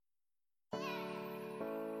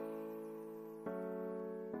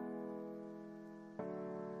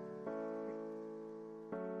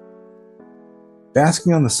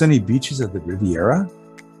basking on the sunny beaches of the Riviera,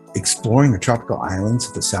 exploring the tropical islands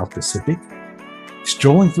of the South Pacific,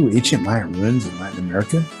 strolling through ancient Mayan ruins in Latin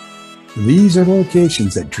America. These are the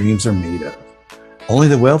locations that dreams are made of. Only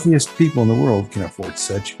the wealthiest people in the world can afford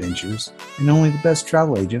such ventures, and only the best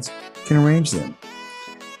travel agents can arrange them.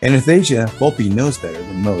 Anastasia Volpe knows better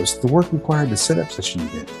than most the work required to set up such an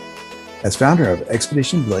event. As founder of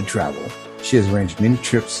Expedition Blood Travel, she has arranged many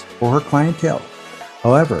trips for her clientele.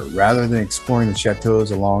 However, rather than exploring the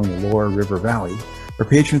chateaus along the lower river valley, her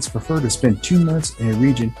patrons prefer to spend 2 months in a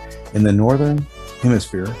region in the northern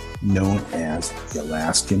hemisphere known as the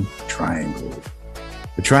Alaskan Triangle.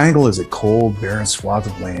 The Triangle is a cold, barren swath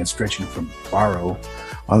of land stretching from Barrow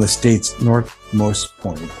on the state's northmost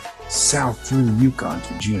point, south through Yukon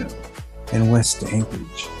to Juneau, and west to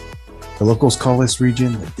Anchorage. The locals call this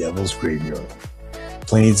region the Devil's Graveyard.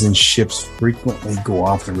 Planes and ships frequently go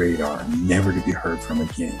off the radar, never to be heard from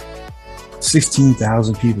again.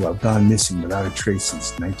 16,000 people have gone missing without a trace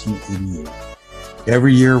since 1988.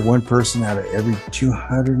 Every year, one person out of every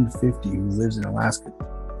 250 who lives in Alaska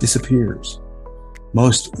disappears,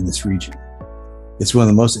 most in this region. It's one of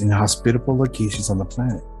the most inhospitable locations on the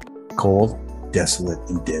planet, cold, desolate,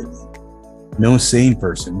 and deadly. No sane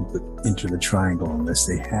person would enter the triangle unless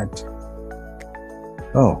they had to.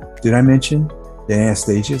 Oh, did I mention that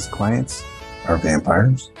Anastasia's clients are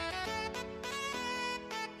vampires?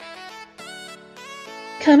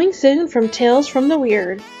 Coming soon from Tales from the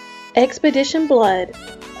Wyrd, Expedition Blood,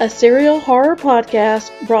 a serial horror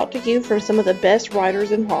podcast brought to you from some of the best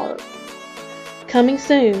writers in horror. Coming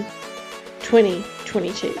soon,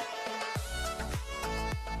 2022.